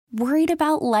Worried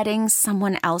about letting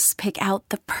someone else pick out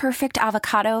the perfect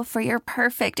avocado for your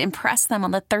perfect impress them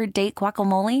on the third date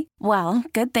guacamole? Well,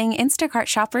 good thing Instacart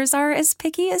shoppers are as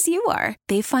picky as you are.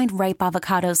 They find ripe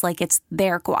avocados like it's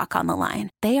their guac on the line.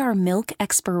 They are milk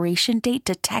expiration date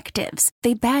detectives.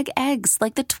 They bag eggs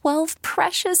like the 12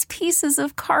 precious pieces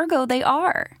of cargo they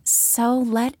are. So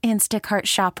let Instacart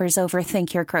shoppers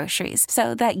overthink your groceries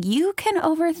so that you can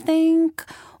overthink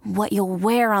what you'll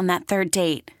wear on that third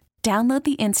date. Download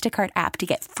the Instacart app to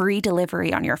get free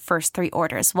delivery on your first 3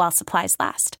 orders while supplies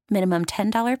last. Minimum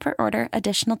 $10 per order.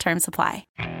 Additional terms apply.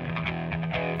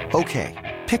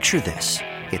 Okay, picture this.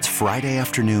 It's Friday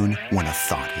afternoon when a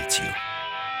thought hits you.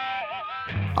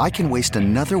 I can waste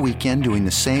another weekend doing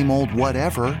the same old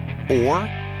whatever, or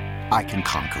I can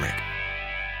conquer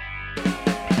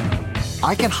it.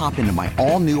 I can hop into my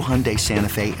all-new Hyundai Santa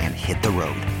Fe and hit the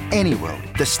road. Any road.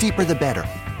 The steeper, the better.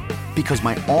 Because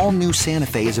my all-new Santa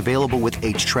Fe is available with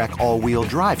H-Track all-wheel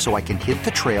drive, so I can hit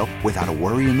the trail without a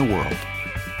worry in the world.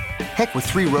 Heck, with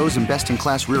 3 rows and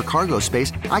best-in-class rear cargo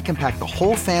space, I can pack the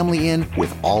whole family in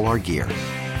with all our gear.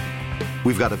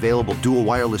 We've got available dual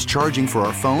wireless charging for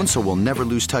our phones, so we'll never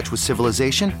lose touch with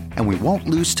civilization, and we won't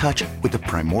lose touch with the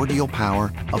primordial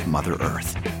power of Mother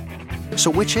Earth.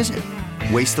 So which is it?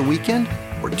 Waste the weekend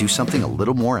or do something a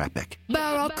little more epic?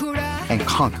 And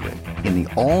conquer it in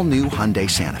the all-new Hyundai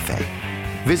Santa Fe.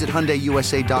 Visit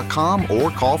HyundaiUSA.com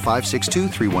or call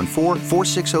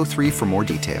 562-314-4603 for more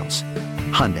details.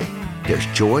 Hyundai, there's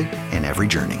joy in every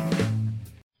journey.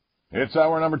 It's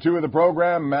hour number 2 of the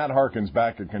program. Matt Harkins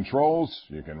back at controls.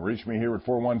 You can reach me here at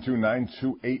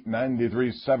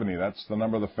 412-928-9370. That's the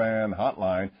number of the fan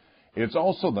hotline. It's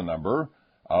also the number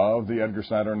of the Edgar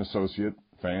Snyder & Associate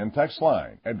fan text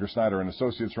line. Edgar Snyder &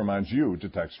 Associates reminds you to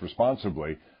text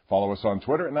responsibly. Follow us on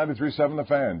Twitter at 93.7 The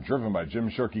Fan. Driven by Jim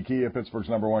Shorkey Kia, Pittsburgh's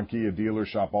 #1 Kia dealer.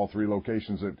 Shop all 3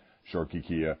 locations at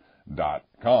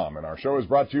ShorkeyKia.com. And our show is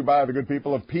brought to you by the good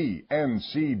people of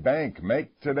PNC Bank.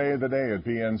 Make today the day at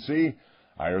PNC.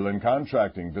 Ireland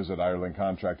Contracting. Visit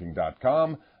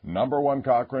IrelandContracting.com. #1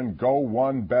 Cochran. Go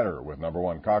one better with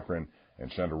 #1 Cochran and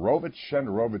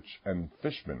Shenderovich and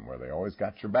Fishman, where they always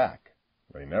got your back.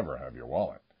 They never have your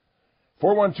wallet.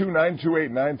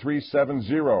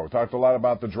 412-928-9370. Talked a lot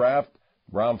about the draft.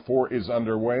 Round 4 is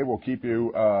underway. We'll keep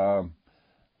you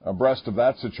abreast of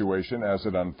that situation as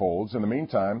it unfolds. In the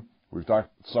meantime, we've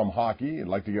talked some hockey. I'd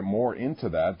like to get more into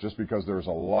that just because there's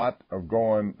a lot of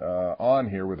going on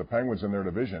here with the Penguins in their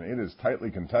division. It is tightly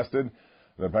contested.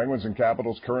 The Penguins and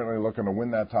Capitals currently looking to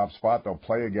win that top spot. They'll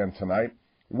play again tonight.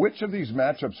 Which of these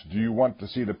matchups do you want to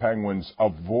see the Penguins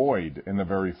avoid in the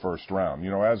very first round?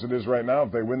 You know, as it is right now,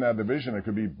 if they win that division, it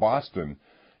could be Boston.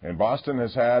 And Boston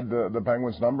has had the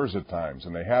Penguins' numbers at times,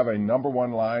 and they have a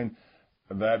 #1 line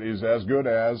that is as good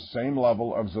as, same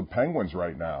level as the Penguins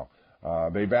right now.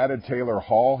 They've added Taylor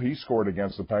Hall. He scored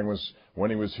against the Penguins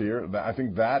when he was here. I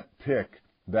think that pick,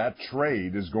 that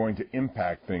trade, is going to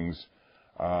impact things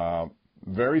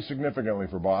very significantly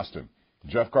for Boston.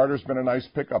 Jeff Carter's been a nice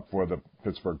pickup for the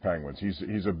Pittsburgh Penguins.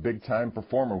 He's a big-time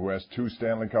performer who has 2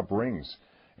 Stanley Cup rings.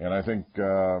 And I think,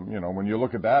 when you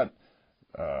look at that,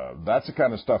 that's the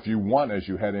kind of stuff you want as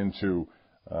you head into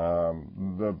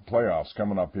the playoffs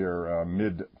coming up here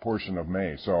mid-portion of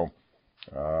May. So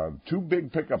 2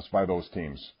 big pickups by those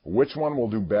teams. Which one will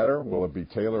do better? Will it be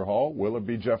Taylor Hall? Will it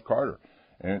be Jeff Carter?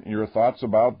 And your thoughts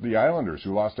about the Islanders,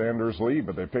 who lost Anders Lee,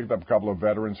 but they picked up a couple of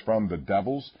veterans from the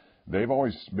Devils. They've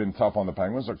always been tough on the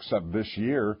Penguins, except this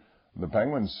year the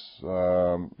Penguins,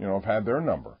 have had their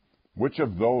number. Which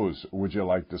of those would you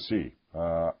like to see?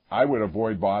 I would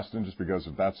avoid Boston just because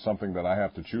if that's something that I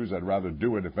have to choose, I'd rather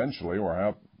do it eventually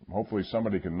or hopefully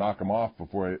somebody can knock them off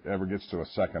before it ever gets to a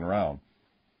second round.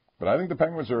 But I think the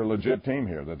Penguins are a legit team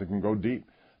here, that they can go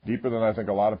deeper than I think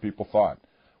a lot of people thought.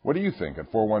 What do you think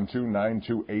at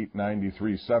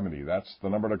 412-928-9370? That's the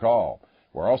number to call.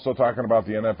 We're also talking about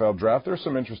the NFL draft. There's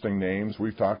some interesting names.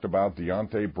 We've talked about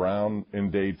Deontay Brown in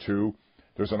day 2.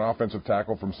 There's an offensive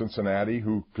tackle from Cincinnati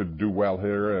who could do well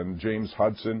here, and James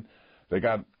Hudson. They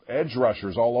got edge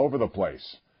rushers all over the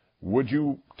place. Would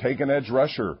you take an edge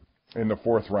rusher in the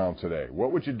 4th round today?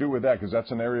 What would you do with that? Because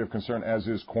that's an area of concern, as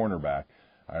is cornerback.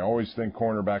 I always think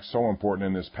cornerback's so important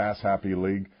in this pass-happy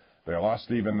league. They lost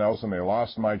Steven Nelson. They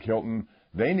lost Mike Hilton.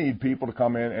 They need people to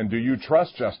come in, and do you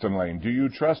trust Justin Lane? Do you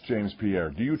trust James Pierre?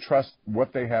 Do you trust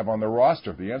what they have on their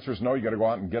roster? If the answer is no, you got to go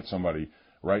out and get somebody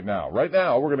right now. Right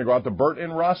now, we're going to go out to Bert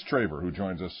in Ross Traver, who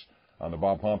joins us on the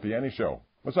Bob Pompeani Show.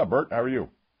 What's up, Bert? How are you?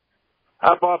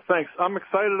 Hi, Bob. Thanks. I'm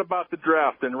excited about the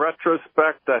draft. In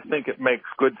retrospect, I think it makes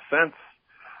good sense.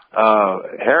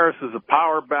 Harris is a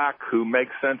power back who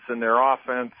makes sense in their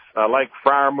offense. I like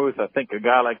Freiermuth. I think a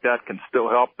guy like that can still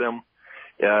help them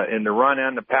in the run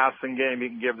and the passing game. You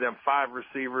can give them 5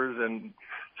 receivers and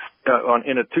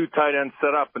in a 2 tight end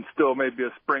setup and still maybe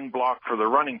a spring block for the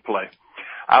running play.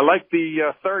 I like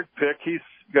the third pick. He's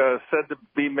said to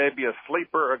be maybe a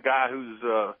sleeper, a guy who's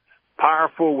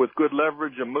powerful with good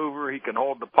leverage, a mover. He can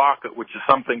hold the pocket, which is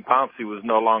something Pouncey was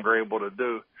no longer able to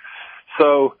do.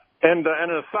 So, and an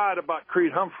aside about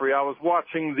Creed Humphrey, I was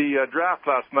watching the draft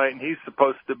last night, and he's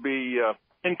supposed to be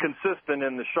inconsistent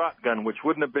in the shotgun, which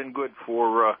wouldn't have been good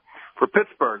for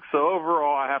Pittsburgh. So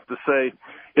overall, I have to say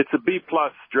it's a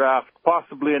B-plus draft,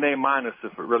 possibly an A- if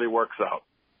it really works out.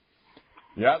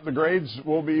 Yeah, the grades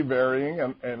will be varying.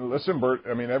 And listen, Bert,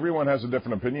 I mean, everyone has a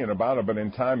different opinion about it, but in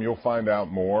time you'll find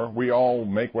out more. We all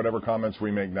make whatever comments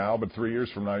we make now, but 3 years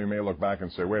from now you may look back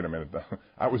and say, wait a minute,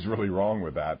 I was really wrong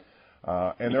with that.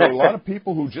 And there are a lot of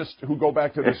people who go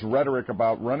back to this rhetoric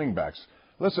about running backs.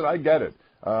 Listen, I get it.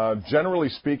 Generally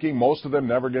speaking, most of them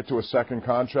never get to a second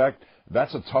contract.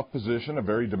 That's a tough position, a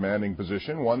very demanding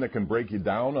position, one that can break you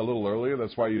down a little earlier.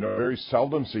 That's why you very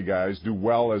seldom see guys do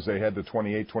well as they head to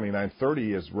 28, 29,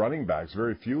 30 as running backs.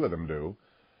 Very few of them do.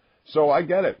 So I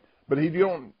get it. But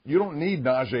you don't need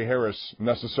Najee Harris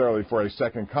necessarily for a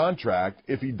second contract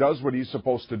if he does what he's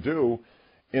supposed to do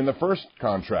in the first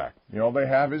contract. They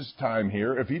have his time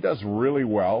here. If he does really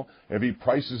well, if he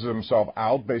prices himself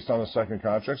out based on the second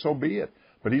contract, so be it.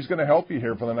 But he's going to help you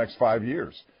here for the next 5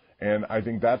 years. And I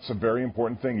think that's a very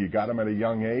important thing. You got him at a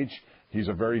young age. He's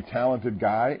a very talented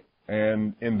guy.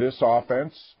 And in this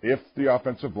offense, if the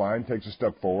offensive line takes a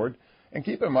step forward, and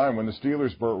keep in mind when the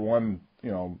Steelers won,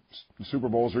 Super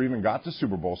Bowls or even got to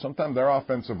Super Bowl, sometimes their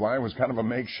offensive line was kind of a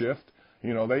makeshift. They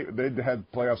had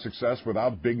playoff success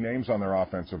without big names on their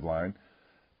offensive line.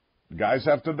 Guys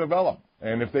have to develop.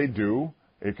 And if they do,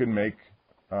 it can make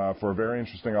for a very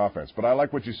interesting offense. But I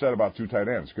like what you said about 2 tight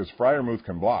ends because Freiermuth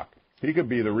can block. He could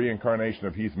be the reincarnation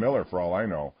of Heath Miller for all I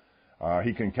know.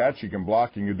 He can catch, he can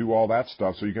block, he can do all that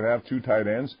stuff. So you can have 2 tight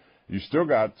ends. You still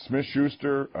got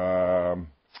Smith-Schuster,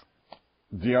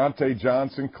 Deontay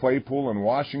Johnson, Claypool, and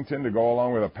Washington to go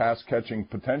along with a pass-catching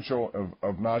potential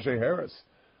of Najee Harris.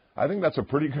 I think that's a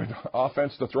pretty good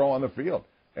offense to throw on the field.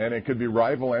 And it could be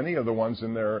rival any of the ones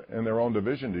in their own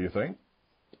division, do you think?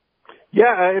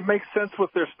 Yeah, it makes sense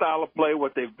with their style of play,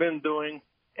 what they've been doing.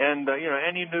 And,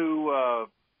 any new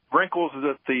wrinkles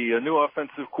that the new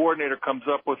offensive coordinator comes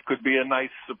up with could be a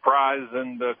nice surprise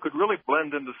and could really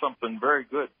blend into something very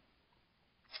good.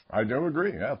 I do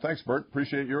agree. Yeah, thanks, Bert.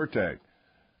 Appreciate your take.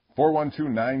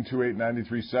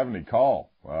 412-928-9370. Call.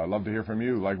 I'd love to hear from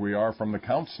you like we are from the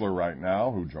counselor right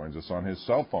now who joins us on his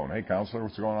cell phone. Hey, counselor,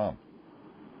 what's going on?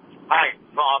 Hi,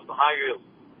 Bob. How are you?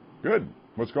 Good.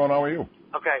 What's going on with you?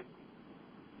 Okay.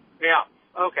 Yeah,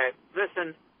 okay.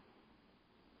 Listen,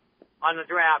 on the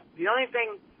draft, the only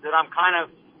thing that I'm kind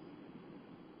of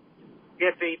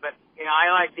iffy, but, I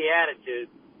like the attitude,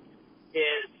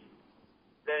 is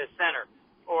the center.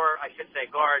 Or I should say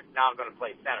guard. Now I'm going to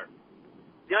play center.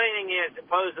 The only thing is,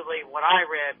 supposedly, what I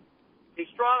read, he's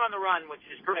strong on the run, which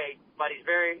is great, but he's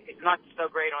not so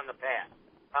great on the pass.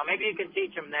 Maybe you can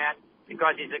teach him that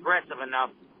because he's aggressive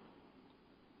enough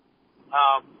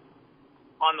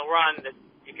on the run that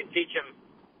you can teach him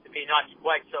to be not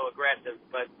quite so aggressive.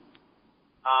 But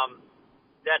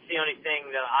that's the only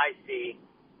thing that I see.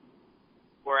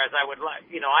 Whereas I would like,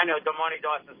 I know Damani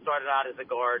Dawson started out as a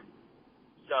guard,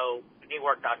 so he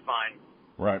worked out fine.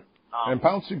 Right. And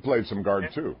Pouncey played some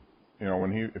guard too,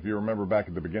 if you remember back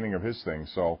at the beginning of his thing.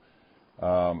 So,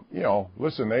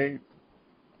 listen,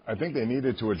 I think they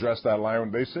needed to address that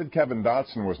line. They said Kevin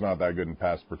Dotson was not that good in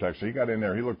pass protection. He got in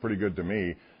there. He looked pretty good to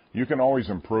me. You can always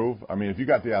improve. I mean, if you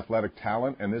got the athletic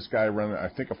talent, and this guy ran, I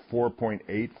think, a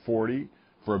 4.840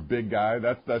 for a big guy,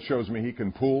 that shows me he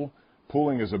can pull.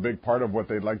 Pulling is a big part of what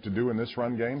they'd like to do in this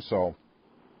run game. So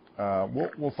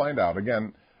we'll find out.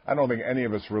 Again, I don't think any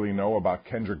of us really know about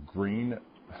Kendrick Green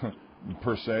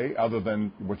per se, other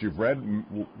than what you've read.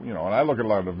 And I look at a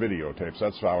lot of the videotapes.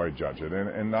 That's how I judge it.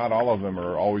 And not all of them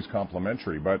are always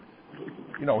complimentary. But,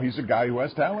 he's a guy who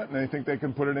has talent, and I think they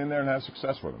can put it in there and have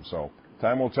success with him. So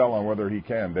time will tell on whether he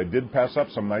can. They did pass up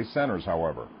some nice centers,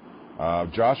 however.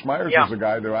 Josh Myers was a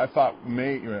guy that I thought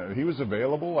he was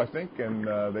available, I think,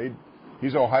 and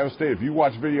he's Ohio State. If you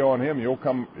watch video on him, you'll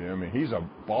come. He's a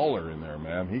baller in there,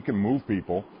 man. He can move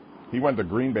people. He went to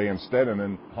Green Bay instead, and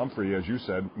then Humphrey, as you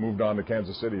said, moved on to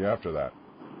Kansas City after that.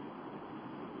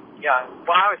 Yeah,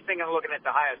 well, I was thinking of looking at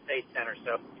the Ohio State center.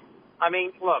 So,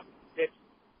 look, it's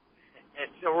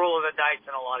a roll of the dice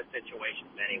in a lot of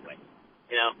situations anyway.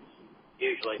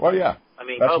 usually. Well, yeah. I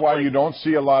mean, that's why you don't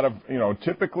see a lot of,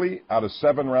 typically out of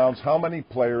 7 rounds, how many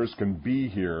players can be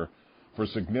here for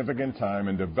significant time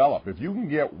and develop? If you can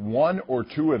get 1 or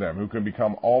 2 of them who can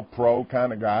become all-pro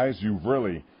kind of guys, you've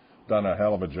really done a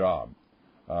hell of a job.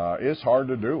 It's hard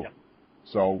to do. Yeah.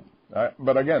 So,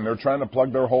 but again, they're trying to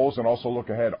plug their holes and also look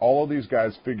ahead. All of these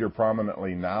guys figure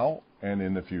prominently now and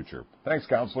in the future. Thanks,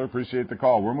 Counselor. Appreciate the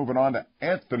call. We're moving on to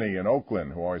Anthony in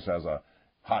Oakland, who always has a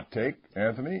hot take.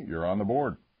 Anthony, you're on the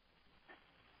board.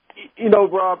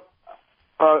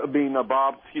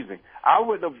 Bob, excuse me. I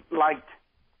would have liked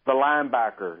the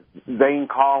linebacker, Zane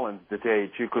Collins, to tell you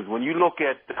the truth, because when you look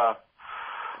at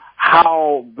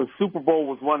how the Super Bowl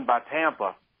was won by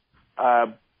Tampa,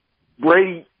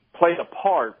 Brady played a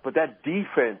part, but that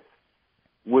defense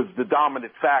was the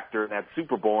dominant factor in that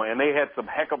Super Bowl, and they had some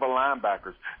heck of a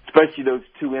linebackers, especially those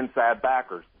 2 inside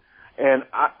backers. And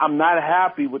I'm not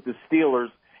happy with the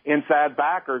Steelers' inside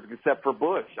backers except for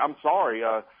Bush. I'm sorry.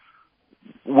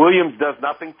 Williams does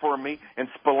nothing for me, and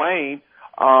Spillane,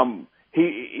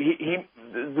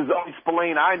 there's only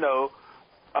Spillane I know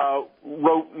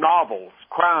wrote novels,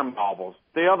 crime novels.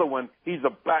 The other one, he's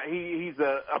a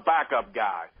backup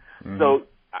guy. Mm-hmm. So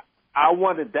I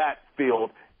wanted that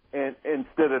field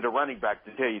instead of the running back,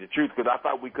 to tell you the truth, because I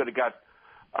thought we could have got,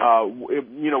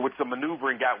 with some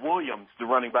maneuvering, got Williams, the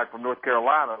running back from North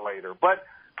Carolina, later. But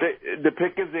the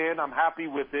pick is in. I'm happy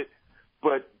with it.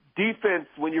 But defense,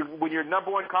 when your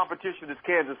number one competition is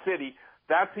Kansas City,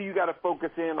 that's who you got to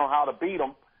focus in on how to beat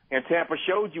them. And Tampa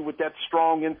showed you with that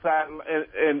strong inside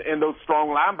and those strong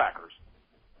linebackers.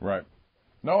 Right.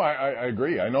 No, I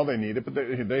agree. I know they need it, but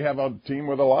they have a team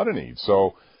with a lot of needs.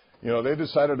 So, they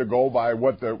decided to go by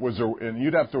what and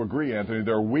you'd have to agree, Anthony,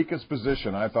 their weakest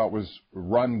position, I thought, was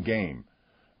run game.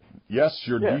 Yes,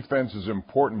 your defense is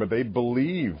important, but they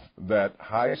believe that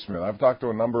Highsmith, I've talked to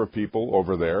a number of people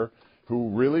over there who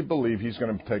really believe he's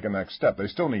going to take a next step. They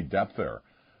still need depth there.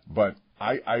 But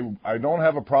I don't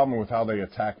have a problem with how they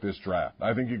attack this draft.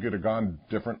 I think you could have gone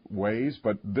different ways,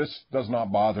 but this does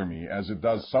not bother me as it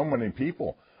does so many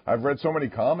people. I've read so many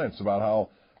comments about how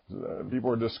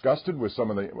people are disgusted with some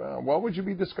of the. Well, what would you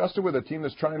be disgusted with a team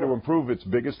that's trying to improve its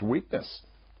biggest weakness?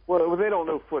 Well, they don't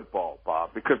know football,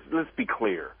 Bob, because let's be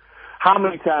clear. How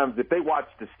many times did they watch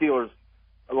the Steelers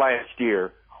last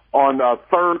year on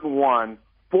 3rd and 1,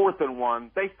 4th and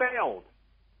 1, they failed?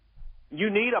 You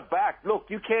need a back. Look,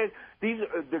 you can't. These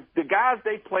the guys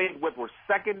they played with were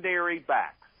secondary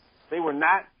backs. They were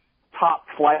not top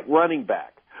flight running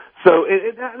back. So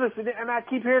listen, and I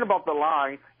keep hearing about the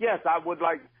line. Yes, I would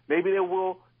like. Maybe they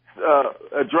will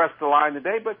address the line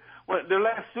today. But their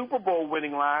last Super Bowl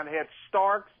winning line had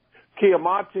Starks,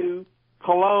 Kiamatu,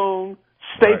 Cologne,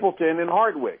 Stapleton, and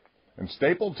Hardwick. And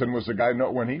Stapleton was the guy.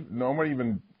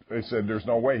 They said there's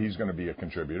no way he's going to be a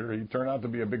contributor. He turned out to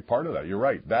be a big part of that. You're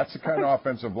right. That's the kind of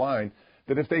offensive line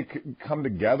that if they come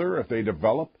together, if they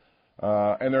develop,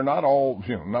 and they're not all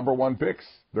number 1 picks.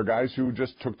 They're guys who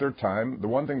just took their time. The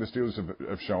one thing the Steelers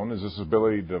have shown is this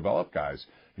ability to develop guys.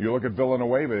 You look at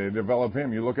Villanueva, they develop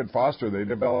him. You look at Foster, they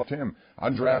developed him.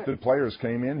 Undrafted players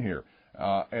came in here,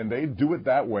 and they do it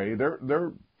that way.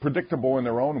 They're predictable in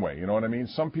their own way. You know what I mean?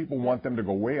 Some people want them to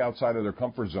go way outside of their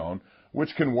comfort zone,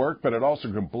 which can work, but it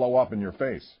also can blow up in your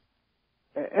face.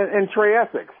 And Trey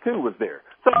Essex, too, was there.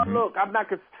 So, look, I'm not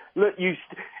going to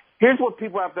 – here's what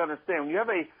people have to understand. When you have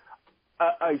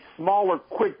a smaller,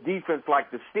 quick defense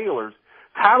like the Steelers,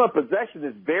 time of possession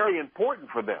is very important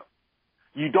for them.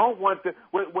 You don't want to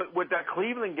 – what that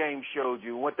Cleveland game showed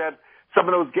you, some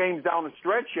of those games down the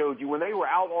stretch showed you, when they were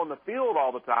out on the field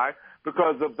all the time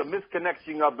because of the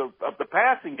misconnection of the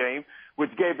passing game, which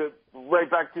gave it right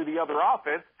back to the other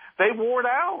offense, they wore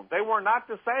down. They were not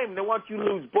the same. Then once you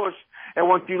lose Bush and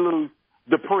once you lose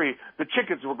Dupree, the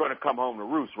chickens were going to come home to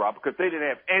roost, Rob, because they didn't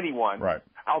have anyone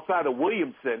outside of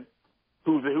Williamson,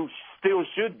 who still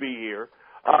should be here,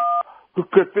 who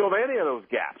could fill any of those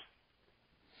gaps.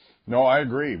 No, I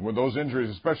agree. With those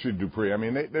injuries, especially Dupree, I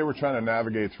mean, they were trying to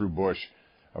navigate through Bush.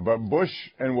 But Bush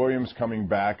and Williams coming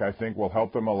back, I think, will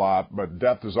help them a lot. But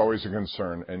depth is always a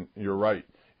concern. And you're right.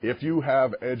 If you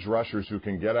have edge rushers who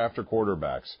can get after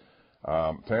quarterbacks,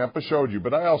 Tampa showed you.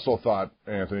 But I also thought,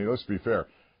 Anthony, let's be fair,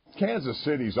 Kansas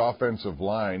City's offensive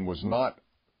line was not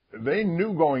 – they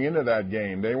knew going into that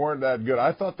game they weren't that good.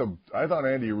 I thought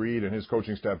Andy Reid and his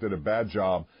coaching staff did a bad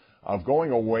job of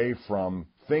going away from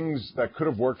things that could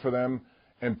have worked for them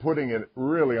and putting it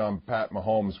really on Pat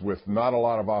Mahomes with not a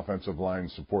lot of offensive line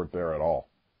support there at all.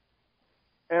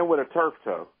 And with a turf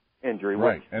toe injury.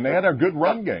 Right, and they had a good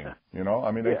run game,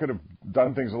 I mean, they could have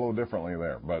done things a little differently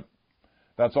there, but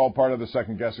that's all part of the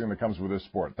second guessing that comes with this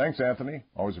sport. Thanks, Anthony.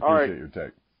 Always appreciate your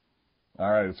take.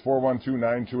 All right, it's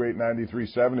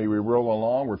 412-928-9370. We roll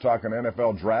along. We're talking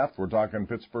NFL draft. We're talking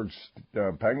Pittsburgh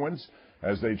Penguins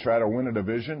as they try to win a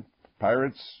division.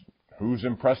 Pirates, who's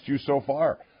impressed you so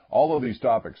far? All of these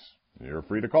topics, you're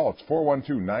free to call. It's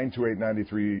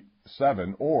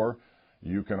 412-928-9370, or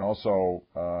you can also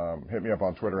hit me up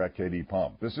on Twitter at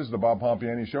KDPomp. This is the Bob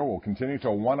Pompeani Show. We'll continue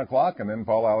till 1 o'clock, and then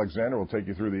Paul Alexander will take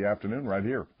you through the afternoon right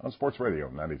here on Sports Radio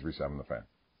 93.7 The Fan.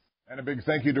 And a big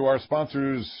thank you to our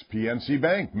sponsors, PNC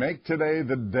Bank. Make today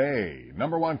the day.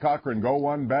 Number 1 Cochrane, go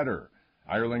one better.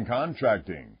 Ireland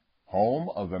Contracting, home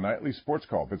of the nightly sports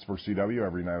call. Pittsburgh CW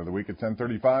every night of the week at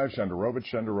 10:35.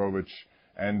 Shenderovich,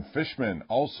 and Fishman.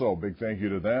 Also, big thank you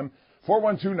to them.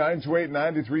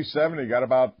 412-928-9370. Got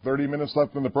about 30 minutes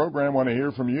left in the program. Want to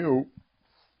hear from you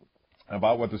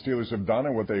about what the Steelers have done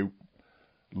and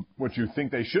what you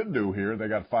think they should do here. They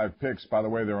got 5 picks. By the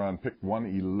way, they're on pick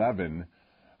 111.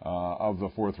 Of the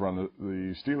 4th round.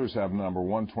 The Steelers have number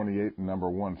 128 and number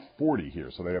 140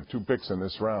 here. So they have 2 picks in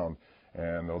this round,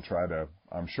 and they'll try to,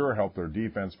 I'm sure, help their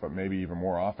defense, but maybe even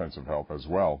more offensive help as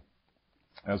well,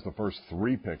 as the first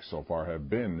 3 picks so far have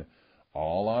been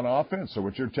all on offense. So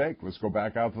what's your take? Let's go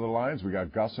back out to the lines. We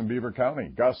got Gus in Beaver County.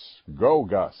 Gus, go,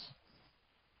 Gus.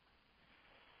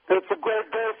 It's a great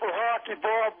day for hockey,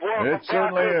 Bob. Welcome it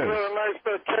certainly back is. after a nice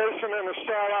vacation, and a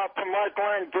shout-out to Mike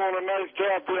Lang doing a nice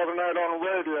job the other night on the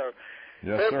radio.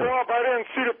 Yes, hey, sir. Bob, I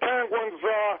didn't see the Penguins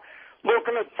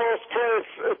looking at first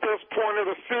place at this point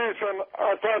of the season.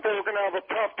 I thought they were going to have a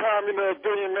tough time,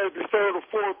 being maybe 3rd or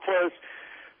 4th place.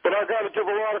 But I got to give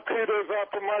a lot of kudos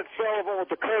out to Mike Sullivan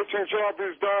with the coaching job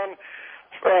he's done.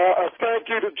 A thank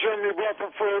you to Jimmy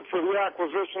Rutherford for the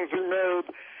acquisitions he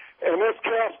made. And this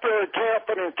Casper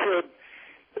Kapanen kid,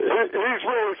 he's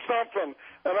really something.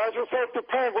 And I just hope the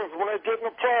Penguins, when they get in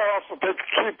the playoffs, if they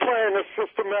keep playing this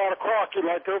systematic hockey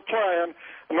like they're playing,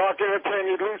 and not get into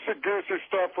any loosey-goosey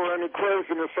stuff or any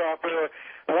craziness out there.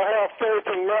 And I have faith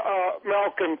in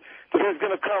Malkin that he's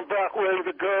going to come back ready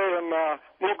to go, and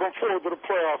looking forward to the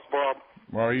playoffs, Bob.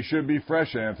 Well, he should be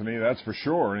fresh, Anthony, that's for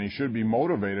sure, and he should be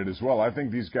motivated as well. I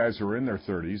think these guys who are in their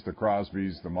 30s, the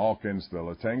Crosbys, the Malkins, the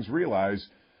Letangs, realize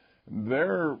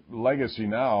their legacy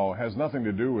now has nothing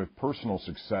to do with personal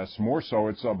success. More so,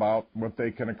 it's about what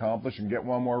they can accomplish and get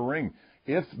one more ring.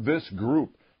 If this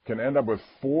group can end up with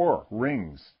 4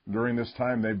 rings during this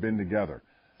time they've been together,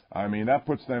 I mean, that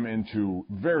puts them into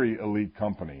very elite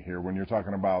company here when you're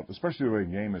talking about, especially the way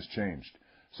the game has changed.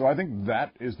 So I think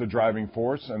that is the driving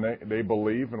force, and they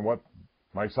believe in what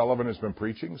Mike Sullivan has been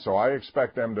preaching. So I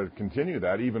expect them to continue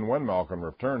that even when Malkin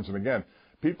returns. And again,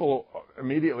 people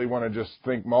immediately want to just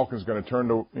think Malkin's going to turn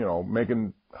to,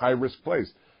 making high-risk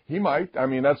plays. He might. I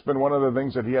mean, that's been one of the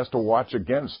things that he has to watch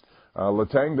against.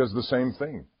 Letang does the same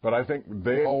thing. But I think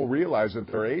they all realize at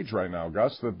their age right now,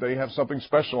 Gus, that they have something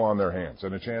special on their hands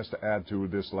and a chance to add to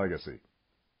this legacy.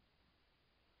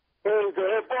 Hey,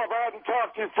 Bob, I hadn't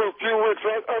talked to you for a few weeks.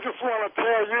 I just want to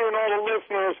tell you and all the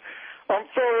listeners, I'm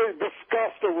thoroughly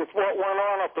disgusted with what went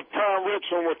on up at Tom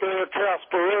Richmond with Eric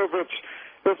Kasparovich.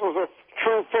 This was a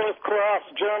true first-class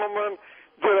gentleman,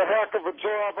 did a heck of a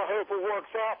job. I hope it works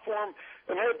out for him.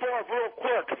 And, hey, Bob, real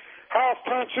quick, how's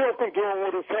Tom Chilton doing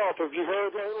with his health? Have you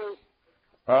heard lately?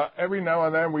 Every now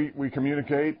and then we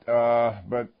communicate,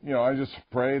 but, I just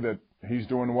pray that he's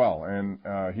doing well. And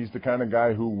he's the kind of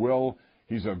guy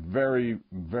he's a very,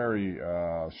 very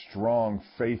strong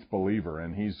faith believer,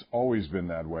 and he's always been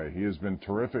that way. He has been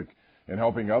terrific in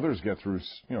helping others get through,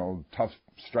 tough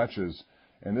stretches.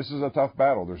 And this is a tough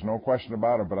battle. There's no question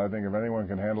about it, but I think if anyone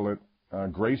can handle it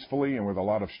gracefully and with a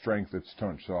lot of strength, it's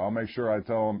Tunch. So I'll make sure I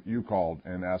tell him you called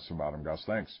and asked about him, Gus.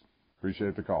 Thanks.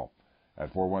 Appreciate the call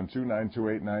at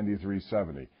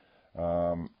 412-928-9370.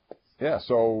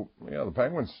 The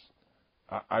Penguins,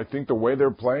 I think the way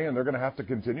they're playing, they're going to have to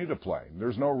continue to play.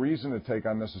 There's no reason to take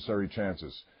unnecessary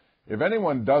chances. If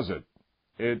anyone does it,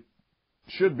 it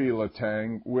should be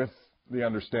Letang, with the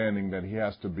understanding that he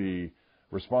has to be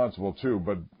responsible too.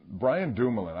 But Brian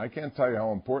Dumoulin, I can't tell you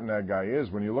how important that guy is.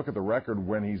 When you look at the record,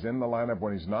 when he's in the lineup,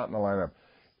 when he's not in the lineup,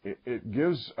 it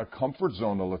gives a comfort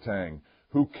zone to Letang,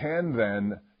 who can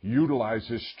then utilize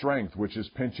his strength, which is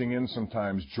pinching in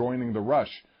sometimes, joining the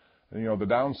rush. The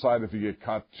downside, if you get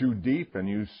caught too deep and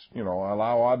you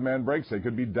allow odd man breaks, they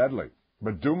could be deadly.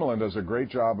 But Dumoulin does a great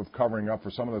job of covering up for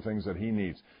some of the things that he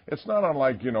needs. It's not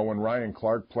unlike, when Ryan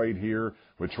Clark played here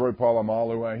with Troy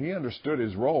Polamalu. He understood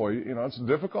his role. It's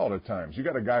difficult at times. You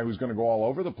got a guy who's going to go all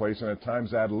over the place and at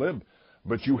times ad lib.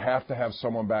 But you have to have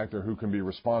someone back there who can be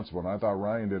responsible. And I thought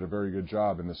Ryan did a very good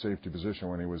job in the safety position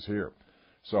when he was here.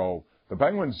 So the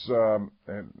Penguins,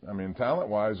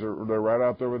 talent-wise, they're right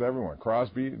out there with everyone.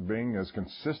 Crosby being as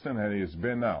consistent as he has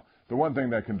been now. the one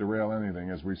thing that can derail anything,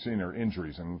 as we've seen, are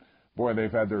injuries. And, boy,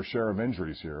 they've had their share of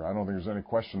injuries here. I don't think there's any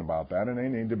question about that. And they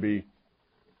need to be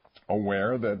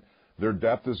aware that their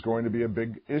depth is going to be a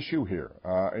big issue here.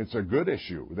 It's a good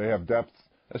issue. They have depth,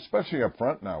 especially up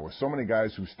front now, with so many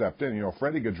guys who stepped in. You know,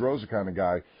 Freddie Gaudreau's the kind of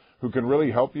guy who can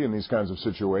really help you in these kinds of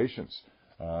situations.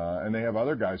 And they have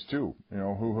other guys, too, you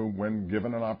know, who, when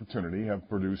given an opportunity, have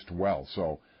produced well.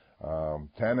 So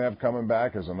Tanev coming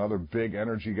back as another big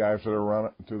energy guy to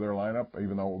their lineup,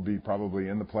 even though it will be probably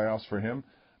in the playoffs for him.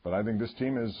 But I think this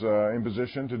team is in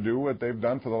position to do what they've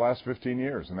done for the last 15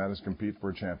 years, and that is compete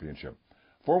for a championship.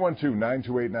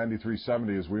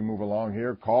 412-928-9370 as we move along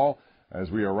here. Call as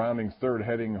we are rounding third,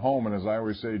 heading home. And as I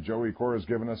always say, Joey Cora has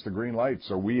given us the green light.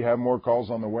 So we have more calls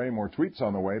on the way, more tweets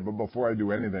on the way. But before I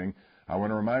do anything, I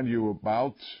want to remind you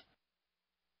about,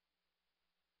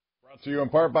 brought to you in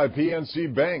part by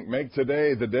PNC Bank. Make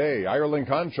today the day. Ireland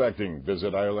Contracting.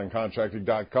 Visit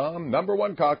IrelandContracting.com. Number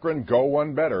 1 Cochrane. Go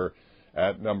one better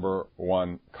at number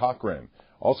 1 Cochrane.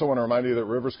 Also want to remind you that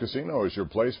Rivers Casino is your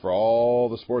place for all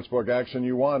the sportsbook action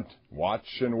you want. Watch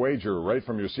and wager right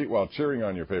from your seat while cheering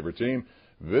on your favorite team.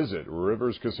 Visit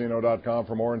riverscasino.com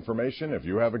for more information. If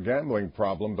you have a gambling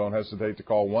problem, don't hesitate to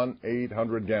call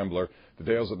 1-800-GAMBLER.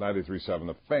 Details at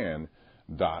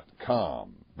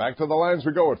 937thefan.com. Back to the lines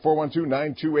we go at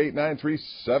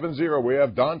 412-928-9370. We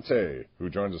have Dante, who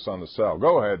joins us on the cell.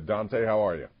 Go ahead, Dante. How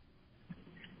are you?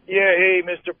 Yeah, hey,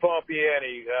 Mr.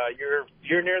 Pompeani,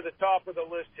 you're near the top of the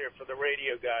list here for the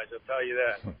radio guys. I'll tell you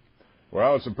that.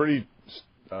 Well, it's a pretty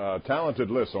talented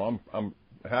list, so I'm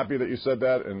happy that you said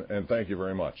that, and thank you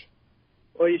very much.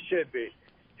 Well, you should be.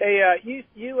 Hey,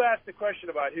 you asked the question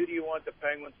about who do you want the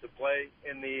Penguins to play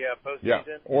in the postseason?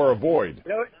 Yeah, or avoid.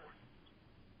 You know,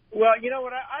 well, you know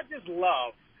what? I just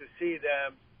love to see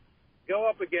them go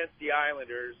up against the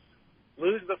Islanders,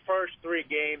 lose the first 3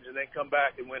 games, and then come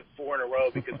back and win 4 in a row.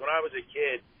 Because when I was a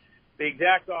kid, the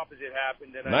exact opposite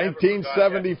happened. And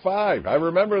 1975. I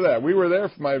remember that. We were there,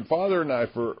 my father and I,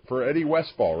 for Eddie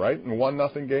Westfall, right? In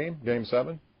 1-0 game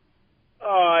 7.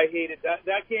 Oh, I hated that.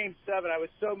 That game 7, I was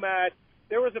so mad.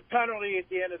 There was a penalty at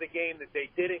the end of the game that they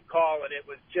didn't call, and it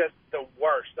was just the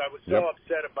worst. I was so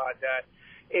upset about that.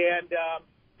 And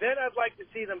then I'd like to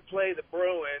see them play the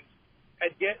Bruins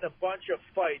and get in a bunch of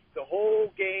fights the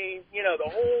whole game, you know, the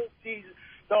whole season,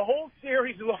 the whole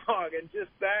series long, and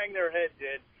just bang their heads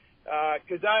in.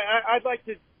 Because I'd like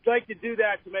to do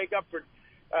that to make up for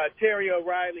Terry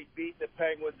O'Reilly beating the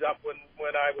Penguins up when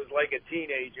I was like a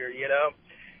teenager, you know.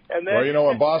 And then, well, you know,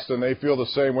 in Boston, they feel the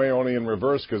same way, only in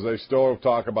reverse, because they still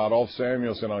talk about Ulf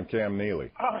Samuelsson on Cam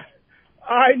Neely. I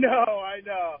know.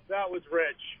 That was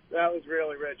rich. That was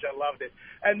really rich. I loved it.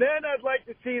 And then I'd like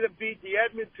to see them beat the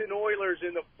Edmonton Oilers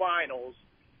in the finals,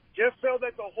 just so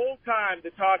that the whole time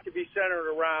the talk could be centered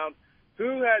around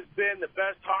who has been the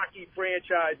best hockey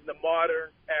franchise in the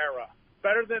modern era.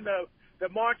 Better than the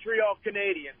Montreal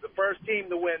Canadiens, the first team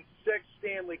to win 6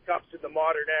 Stanley Cups in the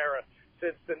modern era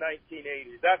since the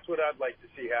 1980s. That's what I'd like to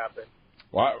see happen.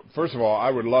 Well, first of all, I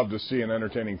would love to see an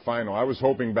entertaining final. I was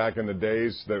hoping back in the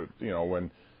days that, you know, when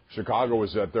Chicago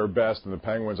was at their best and the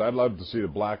Penguins, I'd love to see the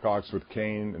Blackhawks with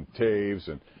Kane and Taves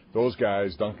and those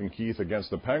guys, Duncan Keith, against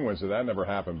the Penguins. That never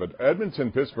happened. But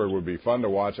Edmonton-Pittsburgh would be fun to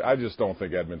watch. I just don't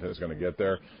think Edmonton is going to get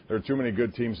there. There are too many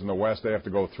good teams in the West they have to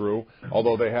go through,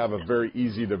 although they have a very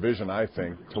easy division, I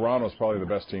think. Toronto's probably the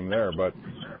best team there. But,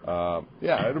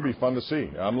 yeah, it'll be fun to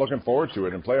see. I'm looking forward to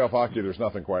it. In playoff hockey, there's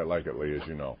nothing quite like it, Lee, as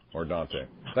you know, or Dante.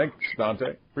 Thanks,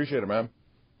 Dante. Appreciate it, man.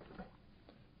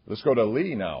 Let's go to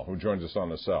Lee now, who joins us on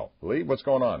the cell. Lee, what's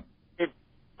going on? Hey,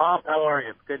 Bob, how are you?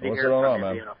 It's good to What's hear going from on, you.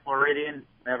 man? Being a Floridian,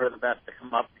 never the best to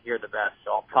come up to hear the best.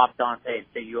 So I'll top Dante and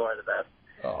say you are the best.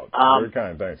 Oh, very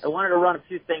kind. Thanks. I wanted to run a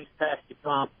few things past you,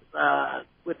 Tom.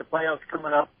 With the playoffs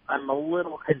coming up, I'm a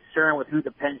little concerned with who the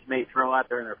Pens may throw out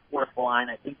there in their fourth line.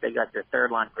 I think they got their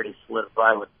third line pretty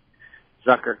solidified with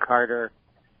Zucker, Carter,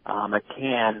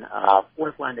 McCann.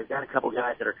 Fourth line, they've got a couple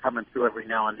guys that are coming through every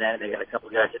now and then. They got a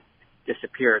couple guys that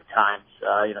disappear at times.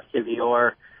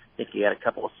 Sivior, I think he had a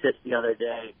couple assists the other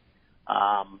day.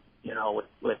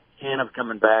 With Tanev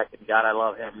coming back, and God, I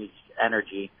love him. He's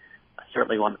energy. I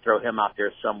certainly want to throw him out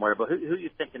there somewhere. But who are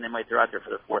you thinking they might throw out there for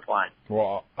their fourth line?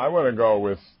 Well, I want to go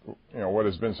with, what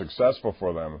has been successful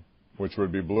for them, which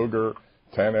would be Bluger,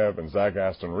 Tanev, and Zach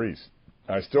Aston-Reese.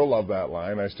 I still love that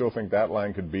line. I still think that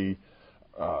line could be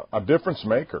a difference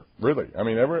maker, really. I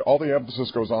mean, all the emphasis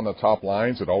goes on the top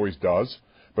lines. It always does.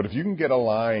 But if you can get a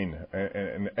line,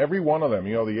 and every one of them,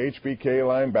 the HBK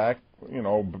line back,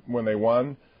 when they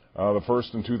won the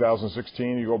first in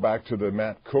 2016, you go back to the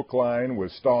Matt Cook line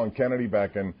with Stahl and Kennedy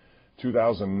back in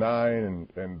 2009,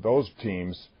 and those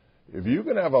teams, if you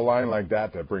can have a line like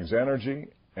that brings energy,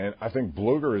 and I think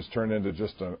Bluger has turned into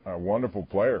just a wonderful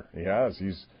player. He has.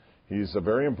 He's a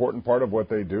very important part of what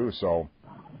they do. So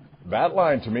that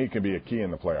line, to me, can be a key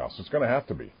in the playoffs. It's going to have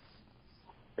to be.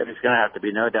 It's going to have to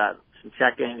be, no doubt. Some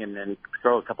checking and then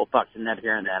throw a couple bucks in net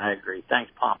here and there. I agree.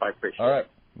 Thanks, Pomp. I appreciate it. All right.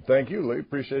 Thank you, Lee.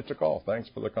 Appreciate the call. Thanks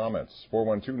for the comments.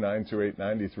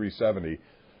 412-928-9370.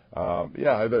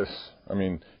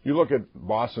 You look at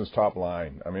Boston's top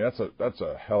line. I mean, that's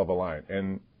a hell of a line.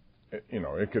 And,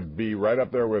 it could be right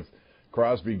up there with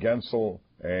Crosby, Gensel,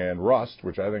 and Rust,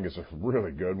 which I think is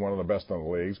really good, one of the best in the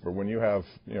leagues. But when you have,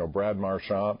 Brad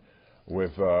Marchand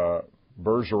with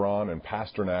Bergeron and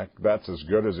Pasternak, that's as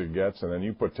good as it gets. And then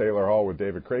you put Taylor Hall with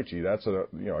David Krejci. That's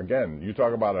again, you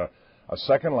talk about a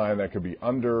second line that could be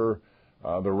under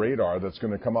the radar that's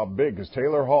going to come up big, because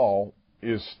Taylor Hall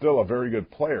is still a very good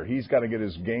player. He's got to get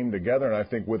his game together, and I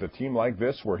think with a team like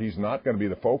this where he's not going to be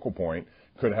the focal point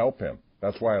could help him.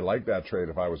 That's why I like that trade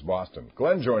if I was Boston.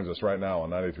 Glenn joins us right now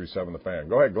on 93.7 The Fan.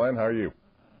 Go ahead, Glenn. How are you?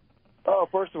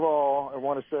 First of all, I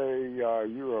want to say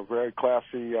you're a very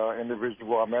classy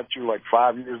individual. I met you like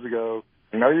 5 years ago.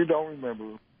 No, you don't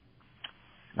remember.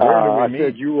 I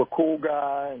said you were a cool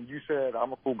guy, and you said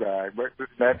I'm a cool guy. But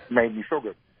that made me feel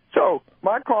good. So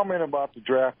my comment about the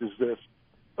draft is this.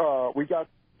 We got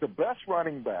the best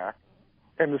running back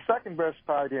and the second best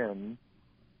tight end.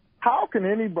 How can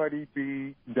anybody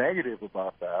be negative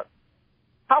about that?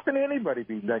 How can anybody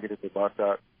be negative about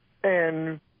that?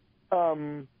 And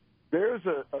there's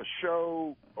a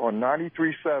show on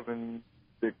 93.7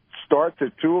 that starts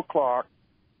at 2 o'clock.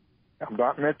 I'm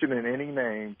not mentioning any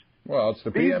names. Well, it's the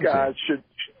PMC. These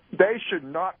guys should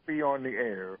not be on the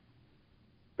air.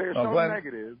 They're so Glenn,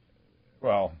 negative.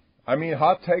 Well, I mean,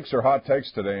 hot takes are hot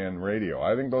takes today in radio.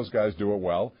 I think those guys do it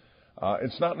well.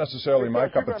 It's not necessarily my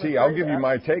cup of tea. I'll give you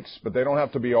my takes, but they don't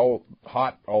have to be all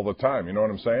hot all the time. You know what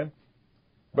I'm saying?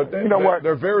 But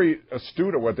they're very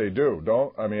astute at what they do.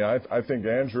 I think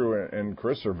Andrew and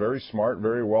Chris are very smart,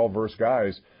 very well-versed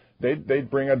guys. They'd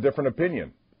bring a different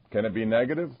opinion. Can it be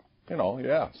negative?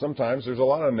 Yeah. Sometimes there's a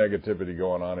lot of negativity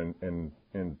going on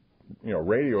in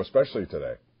radio, especially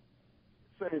today.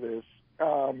 Say this.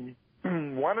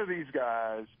 One of these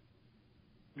guys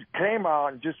came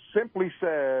out and just simply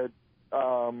said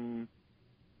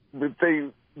that they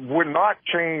would not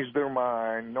change their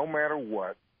mind no matter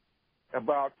what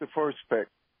about the first pick.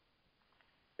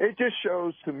 It just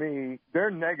shows to me they're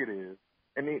negative.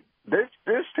 And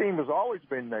this team has always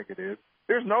been negative.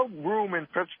 There's no room in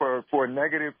Pittsburgh for a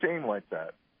negative team like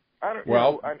that.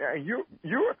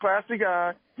 You're a classy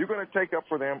guy. You're going to take up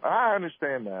for them. I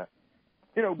understand that.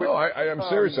 I am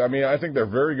serious. I think they're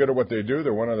very good at what they do.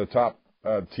 They're one of the top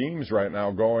teams right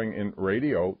now going in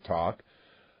radio talk.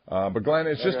 But Glenn,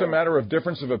 it's just a matter of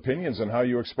difference of opinions and how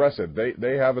you express it.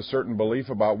 They have a certain belief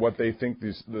about what they think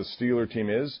the Steeler team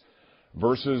is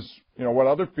versus, what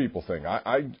other people think.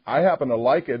 I happen to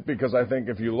like it because I think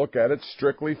if you look at it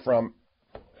strictly from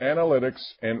analytics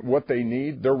and what they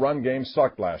need, their run game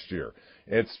sucked last year.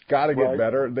 It's got to get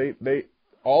better. They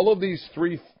all of these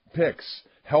three picks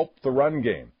help the run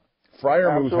game.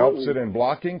 Freiermuth helps it in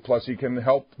blocking, plus he can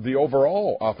help the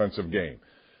overall offensive game.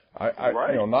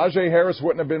 Najee Harris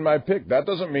wouldn't have been my pick. That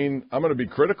doesn't mean I'm going to be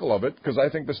critical of it because I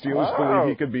think the Steelers believe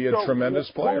he could be a tremendous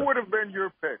player. Who would have been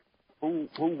your pick? Who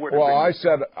would have Well, I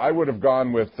said I would have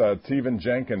gone with Teven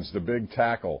Jenkins, the big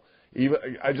tackle.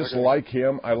 I just like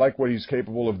him. I like what he's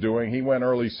capable of doing. He went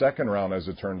early second round, as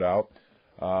it turned out.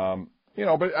 But,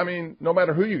 no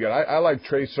matter who you get, I like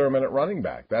Trey Sermon at running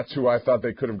back. That's who I thought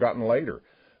they could have gotten later.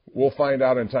 We'll find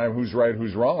out in time who's right,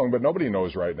 who's wrong, but nobody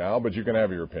knows right now, but you can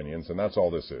have your opinions, and that's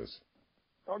all this is.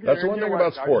 Okay, that's the one thing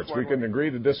about sports. We can agree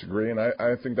to disagree, and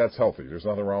I think that's healthy. There's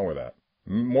nothing wrong with that.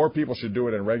 More people should do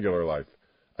it in regular life.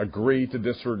 Agree to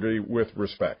disagree with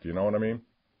respect. You know what I mean?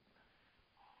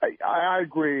 I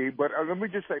agree, but let me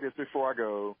just say this before I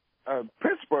go.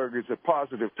 Pittsburgh is a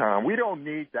positive town. We don't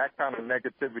need that kind of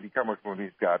negativity coming from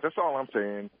these guys. That's all I'm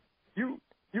saying. You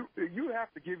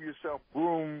have to give yourself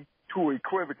room to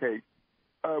equivocate.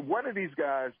 One of these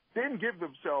guys didn't give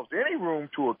themselves any room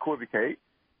to equivocate.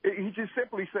 He just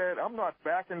simply said, I'm not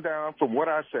backing down from what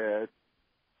I said,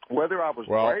 whether I was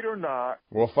right or not.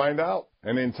 We'll find out.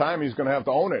 And in time, he's going to have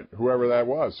to own it, whoever that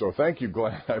was. So thank you,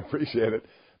 Glenn. I appreciate it.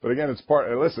 But again,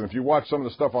 listen, if you watch some of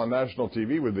the stuff on national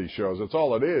TV with these shows, that's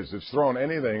all it is. It's throwing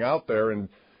anything out there, and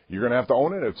you're going to have to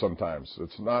own it sometimes.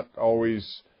 It's not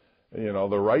always,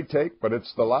 the right take, but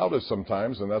it's the loudest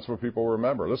sometimes, and that's what people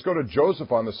remember. Let's go to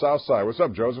Joseph on the south side. What's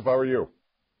up, Joseph? How are you?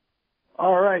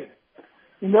 All right.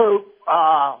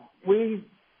 We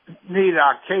need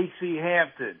our Casey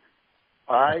Hampton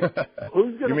All right,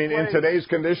 who's going to? You mean in today's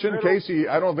condition, Casey?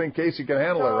 I don't think Casey can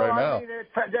handle it right now. I mean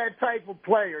that type of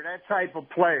player.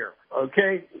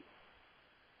 Okay,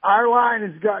 our line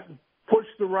has gotten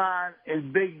pushed around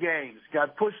in big games.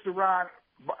 Got pushed around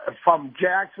from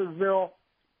Jacksonville,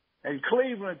 and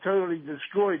Cleveland totally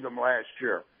destroyed them last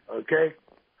year. Okay,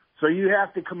 so you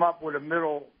have to come up with a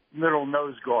middle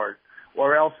nose guard,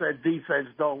 or else that defense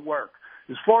don't work.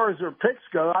 As far as their picks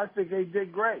go, I think they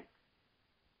did great.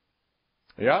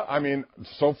 Yeah, I mean,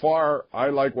 so far, I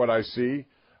like what I see.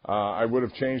 I would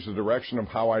have changed the direction of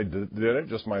how I did it,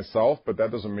 just myself, but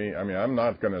that doesn't mean, I'm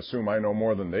not going to assume I know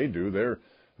more than they do.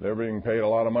 They're being paid a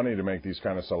lot of money to make these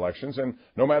kind of selections, and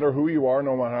no matter who you are,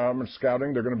 no matter how much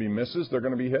scouting, they're going to be misses, they're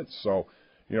going to be hits. So,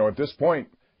 at this point,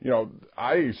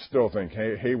 I still think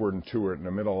Hayward and Stewart in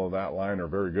the middle of that line are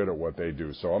very good at what they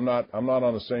do. So I'm not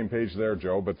on the same page there,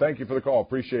 Joe, but thank you for the call.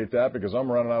 Appreciate that, because I'm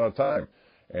running out of time.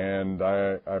 And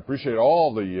I appreciate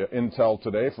all the intel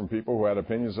today from people who had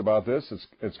opinions about this.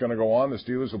 It's going to go on. The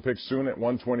Steelers will pick soon at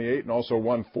 128 and also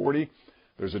 140.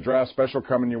 There's a draft special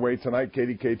coming your way tonight,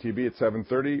 KDKTV at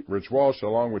 7:30. Rich Walsh,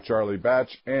 along with Charlie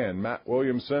Batch and Matt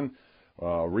Williamson,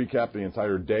 recap the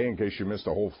entire day in case you missed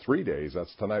a whole 3 days.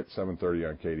 That's tonight, 7:30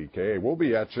 on KDKA. We'll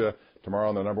be at you tomorrow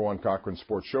on the #1 Cochran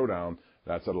Sports Showdown.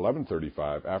 That's at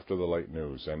 11:35 after the late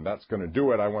news. And that's going to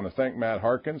do it. I want to thank Matt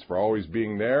Harkins for always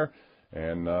being there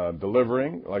and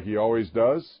delivering like he always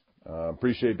does.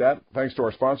 Appreciate that. Thanks to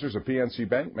our sponsors at PNC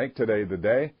Bank. Make today the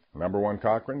day. #1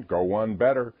 Cochran. Go one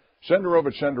better.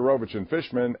 Shenderovich and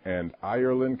Fishman, and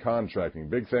Ireland Contracting.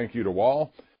 Big thank you to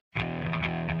Wall.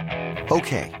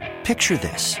 Okay, picture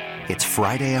this. It's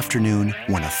Friday afternoon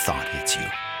when a thought hits you.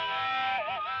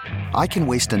 I can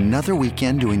waste another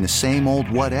weekend doing the same old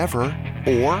whatever,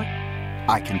 or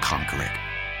I can conquer it.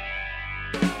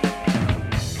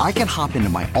 I can hop into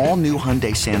my all-new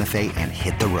Hyundai Santa Fe and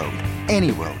hit the road.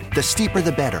 Any road. The steeper,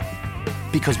 the better.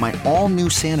 Because my all-new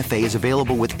Santa Fe is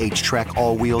available with H-Track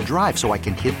all-wheel drive, so I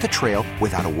can hit the trail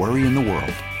without a worry in the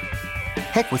world.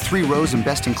 Heck, with 3 rows and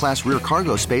best-in-class rear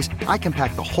cargo space, I can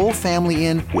pack the whole family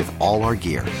in with all our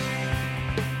gear.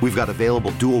 We've got available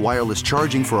dual wireless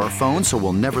charging for our phones, so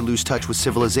we'll never lose touch with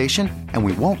civilization, and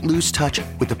we won't lose touch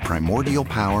with the primordial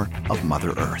power of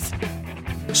Mother Earth.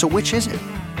 So which is it?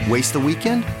 Waste the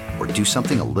weekend or do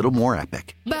something a little more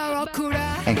epic?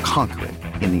 And conquer it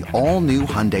in the all-new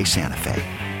Hyundai Santa Fe.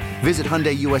 Visit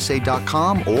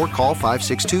HyundaiUSA.com or call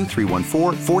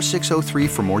 562-314-4603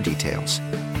 for more details.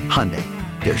 Hyundai,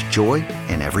 there's joy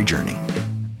in every journey.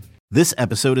 This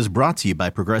episode is brought to you by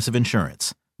Progressive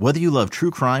Insurance. Whether you love true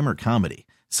crime or comedy,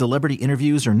 celebrity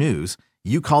interviews or news,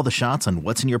 you call the shots on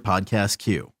what's in your podcast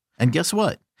queue. And guess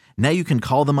what? Now you can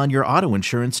call them on your auto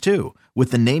insurance too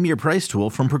with the Name Your Price tool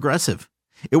from Progressive.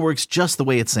 It works just the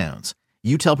way it sounds.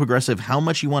 You tell Progressive how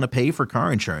much you want to pay for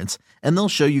car insurance, and they'll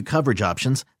show you coverage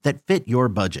options that fit your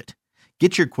budget.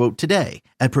 Get your quote today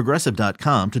at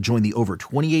Progressive.com to join the over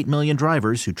 28 million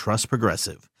drivers who trust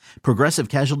Progressive. Progressive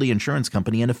Casualty Insurance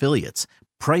Company and Affiliates.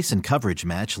 Price and coverage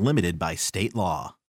match limited by state law.